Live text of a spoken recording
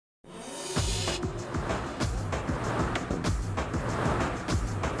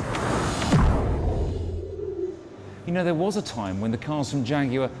You know, there was a time when the cars from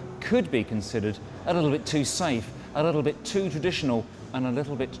Jaguar could be considered a little bit too safe, a little bit too traditional, and a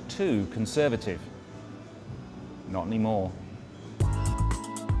little bit too conservative. Not anymore.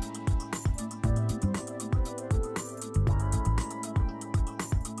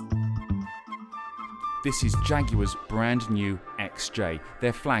 This is Jaguar's brand new XJ,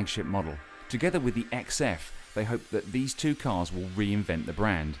 their flagship model. Together with the XF, they hope that these two cars will reinvent the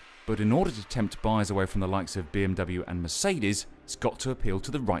brand. But in order to tempt buyers away from the likes of BMW and Mercedes, it's got to appeal to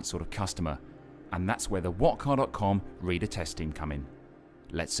the right sort of customer. And that's where the whatcar.com reader test team come in.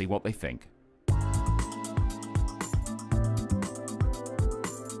 Let's see what they think.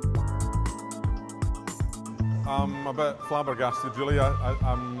 I'm a bit flabbergasted, really.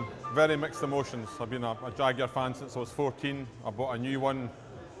 I'm very mixed emotions. I've been a Jaguar fan since I was 14. I bought a new one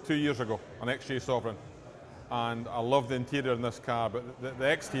 2 years ago, an XJ Sovereign. And I love the interior in this car, but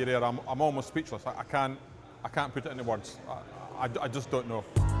the exterior, I'm almost speechless. I can't put it into words. I just don't know.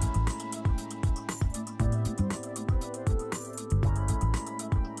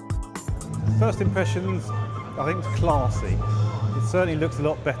 First impressions, I think it's classy. It certainly looks a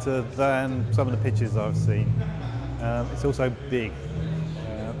lot better than some of the pictures I've seen. It's also big,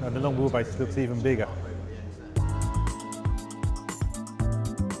 and the long wheelbase looks even bigger.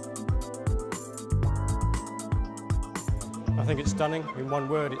 I think it's stunning. In one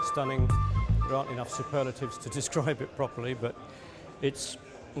word, it's stunning. There aren't enough superlatives to describe it properly, but it's...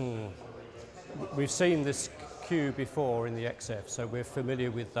 We've seen this Q before in the XF, so we're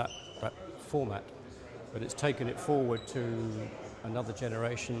familiar with that format, but it's taken it forward to another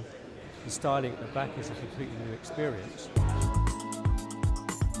generation. The styling at the back is a completely new experience.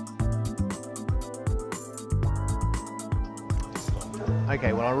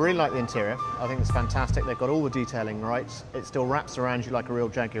 Okay, well, I really like the interior. I think it's fantastic. They've got all the detailing right. It still wraps around you like a real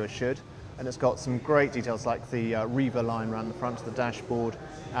Jaguar should. And it's got some great details like the Reaver line around the front of the dashboard,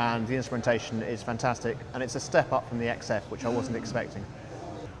 and the instrumentation is fantastic. And it's a step up from the XF, which I wasn't expecting.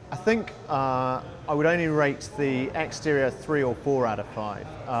 I think I would only rate the exterior 3 or 4 out of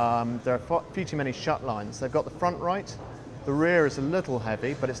 5. There are few too many shut lines. They've got the front right. The rear is a little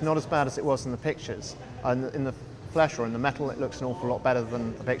heavy, but it's not as bad as it was in the pictures. And in the flesh or in the metal, it looks an awful lot better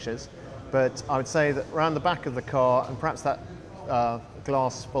than the pictures. But I would say that around the back of the car, and perhaps that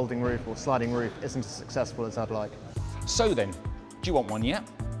glass folding roof or sliding roof isn't as successful as I'd like. So then, do you want one yet?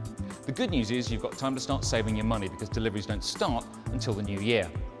 The good news is you've got time to start saving your money because deliveries don't start until the new year.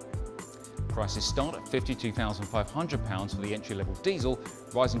 Prices start at £52,500 for the entry-level diesel,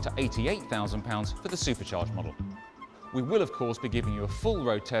 rising to £88,000 for the supercharged model. We will, of course, be giving you a full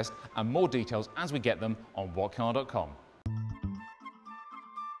road test and more details as we get them on whatcar.com.